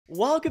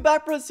Welcome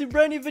back, bros, to a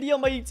brand new video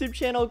on my YouTube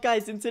channel.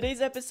 Guys, in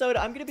today's episode,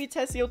 I'm gonna be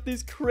testing out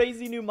this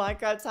crazy new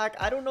Minecraft hack.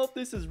 I don't know if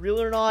this is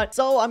real or not,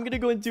 so I'm gonna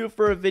go and do it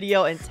for a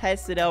video and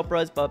test it out,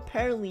 bros. But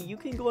apparently, you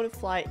can go and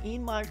fly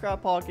in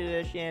Minecraft Pocket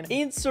Edition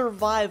in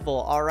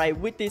survival, all right,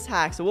 with this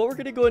hack. So what we're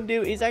gonna go and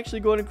do is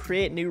actually go and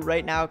create new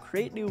right now,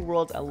 create new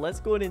worlds, and let's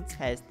go and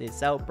test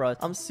this out, bros.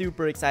 I'm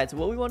super excited. So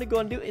what we want to go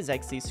and do is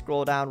actually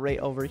scroll down right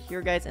over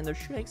here, guys, and there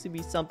should actually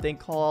be something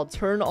called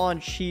turn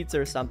on cheats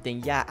or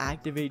something. Yeah,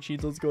 activate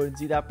cheats. Let's go and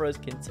do that, bros.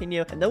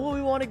 Continue. And then what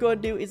we want to go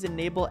and do is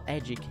enable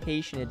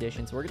education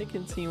edition. So we're going to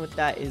continue with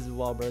that as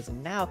well, bros.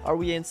 And now are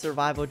we in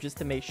survival? Just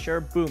to make sure,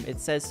 boom, it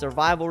says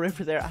survival right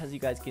over there, as you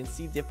guys can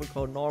see.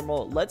 Difficult,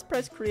 normal. Let's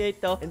press create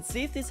though and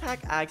see if this hack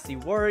actually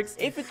works.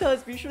 If it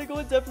does, be sure to go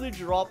and definitely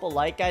drop a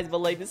like, guys. But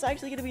like, this is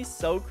actually gonna be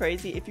so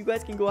crazy if you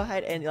guys can go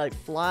ahead and like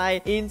fly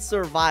in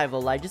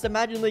survival. Like, just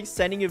imagine like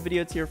sending a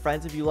video to your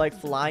friends if you like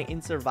fly in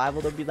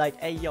survival. They'll be like,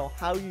 hey yo,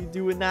 how you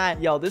doing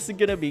that? Yo, this is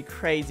gonna be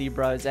crazy,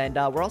 bros. And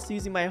we're also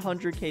using my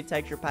 100k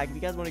texture pack. If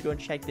you guys want to go and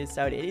check this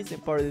out, it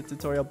isn't part of the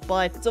tutorial,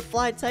 but it's a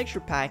fly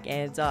texture pack.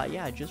 And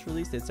yeah, I just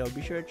released it, so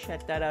be sure to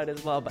check that out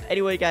as well. But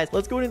anyway, guys,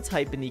 let's go and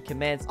type in the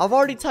commands. I've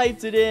already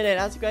typed it in, and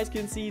as you guys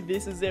can see,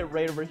 this is it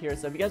right over here.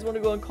 So if you guys want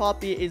to go and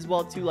copy it as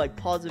well, to like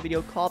pause the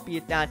video, copy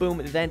it down,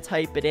 boom, then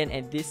type it in,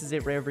 and this is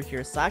it right over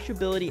here. Slash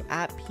ability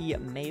at p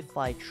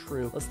mayfly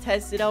true. Let's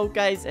test it out,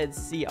 guys, and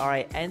see. All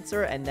right,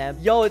 enter, and then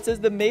yo, it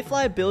says the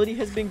mayfly ability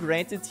has been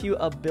granted to you.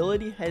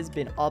 Ability has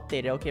been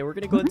updated. Okay, we're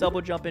gonna go and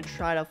double jump and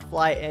try to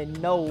fly,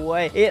 and no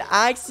way, it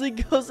actually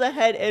goes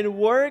ahead and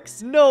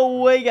works. No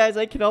way, guys,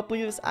 I cannot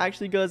believe this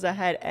actually goes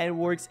ahead and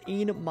works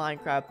in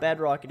Minecraft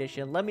Bedrock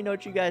Edition. Let me know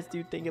what you guys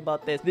do think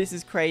about this. This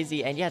is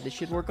crazy, and yeah, this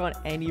should work on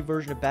any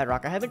version of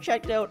Bedrock. I haven't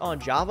checked it out on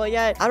Java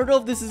yet. I don't know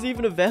if this is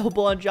even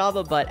available on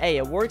Java, but hey,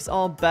 it works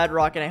on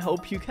Bedrock, and I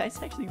hope you guys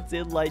actually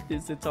did like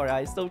this tutorial.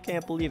 I still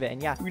can't believe it.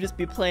 And yeah, we just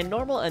be playing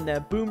normal, and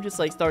then boom, just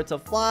like start to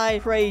fly.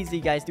 Crazy,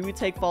 guys. Do we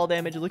take fall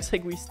damage? It looks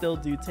like we still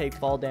do take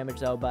fall damage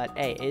though, but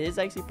hey, it is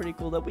actually pretty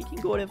cool that we can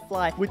go ahead and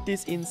fly with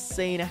this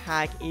insane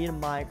hack in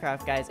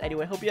Minecraft, guys.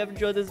 Anyway, hope you have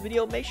enjoyed this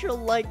video. Make sure to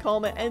like,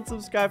 comment, and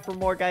subscribe for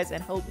more, guys,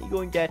 and help me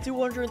go and get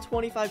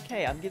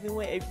 225k. I'm giving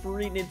away a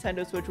free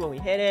Nintendo Switch when we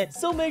hit it,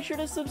 so make sure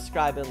to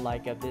subscribe and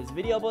like up this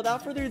video. But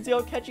without further ado,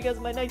 I'll catch you guys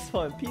in my next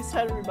one. Peace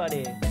out,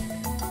 everybody.